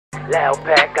Loud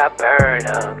pack, I burn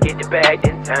up. Get the bag,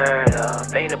 then turn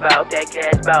up. Ain't about that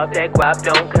cash, about that guap,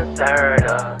 don't concern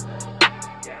us.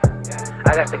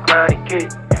 I got the grind and get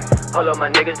it. All of my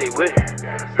niggas, they with it.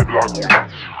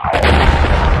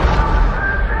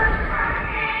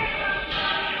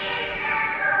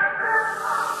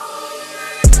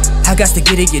 I got to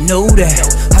get it, you know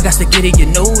that. I got to get it, you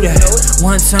know that.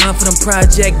 One time for them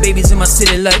project babies in my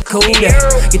city like Kodak.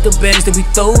 Get the bands that we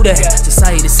throw that.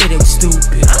 Society say that we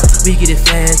stupid. We get it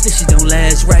fast, this shit don't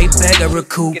last. Right back, I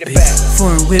recoup it.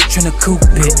 Foreign whip tryna coupe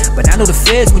it, but I know the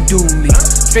feds would do me.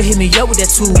 Straight hit me up with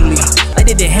that toolie, like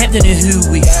they did Hampton and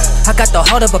Huey. I got the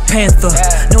heart of a panther.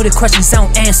 Know the questions I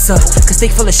don't answer, cause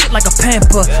they full of shit like a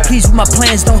pamper. Please with my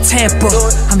plans, don't tamper.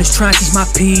 I'm just trying to teach my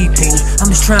people. I'm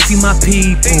just trying to feed my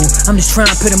people. I'm just trying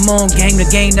to put them on game, the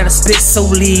game that I spit so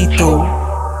lethal.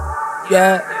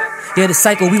 Yeah, the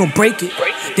cycle, we gon' break it.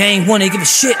 They ain't wanna give a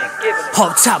shit.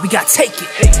 Hard top, we gotta take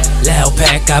it. Loud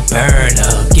pack, I burn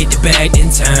up. Get the bag, then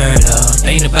turn up.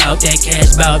 Ain't about that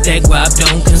cash, about that guap,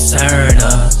 don't concern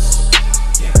us.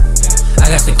 I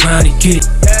got the grind to get it.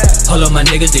 All of my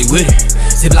niggas, they with it.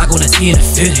 Ziploc on the T and the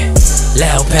fitted.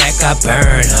 Loud pack, I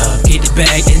burn up. Get the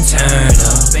bag, then turn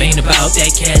up. Ain't about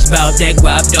that cash, about that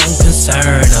guap, don't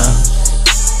concern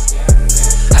us.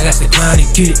 I got the grind to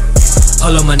get it.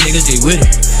 All of my niggas, they with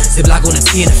it. Ziploc on the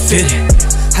T and the fitted.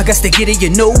 I got to get it,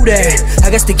 you know that. I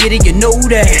got to get it, you know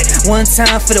that. One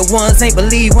time for the ones ain't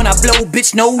believe when I blow,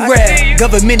 bitch, no rap.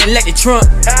 Government elected Trump,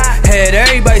 had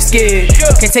everybody scared.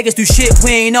 Can't take us through shit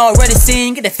we ain't already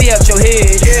seen. Get the fear out your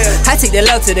head. I take that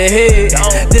love to the head,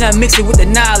 then I mix it with the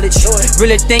knowledge.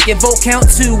 Really thinking vote count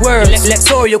 2 words.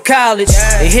 Electoral college,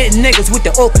 they hitting niggas with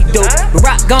the okie doke. But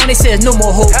rock gone, they says no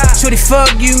more hope. Shorty,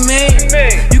 fuck you, man.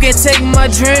 You can't take my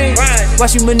dream.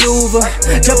 Watch you maneuver,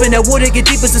 jump in that water, get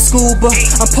deep as a scuba.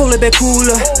 I'm polar bear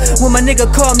cooler. When my nigga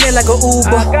call me like a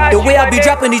Uber. The way I be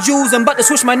dropping these jewels, I'm about to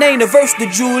switch my name to Verse the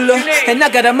Jeweler. And I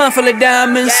got a mind full of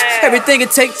diamonds. Everything it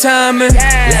take time.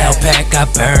 Loud pack, I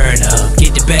burn up.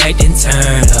 Get the bag, then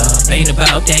turn up. Ain't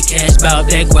about that cash, about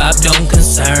that guap, don't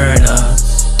concern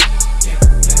us.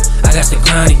 I got the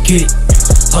grind to get it.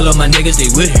 All of my niggas, they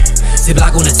with it.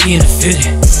 Ziploc on the T and the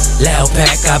fitted. Loud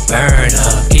pack, I burn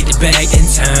up. Get the bag, then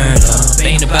turn up.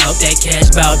 Ain't about that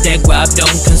cash, about that guap,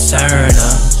 don't concern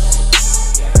us.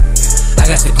 I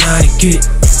got the grind to get it.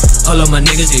 All of my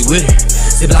niggas, they with it.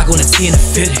 Ziploc on the T and the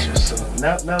fitted.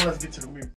 Now let's get to the music.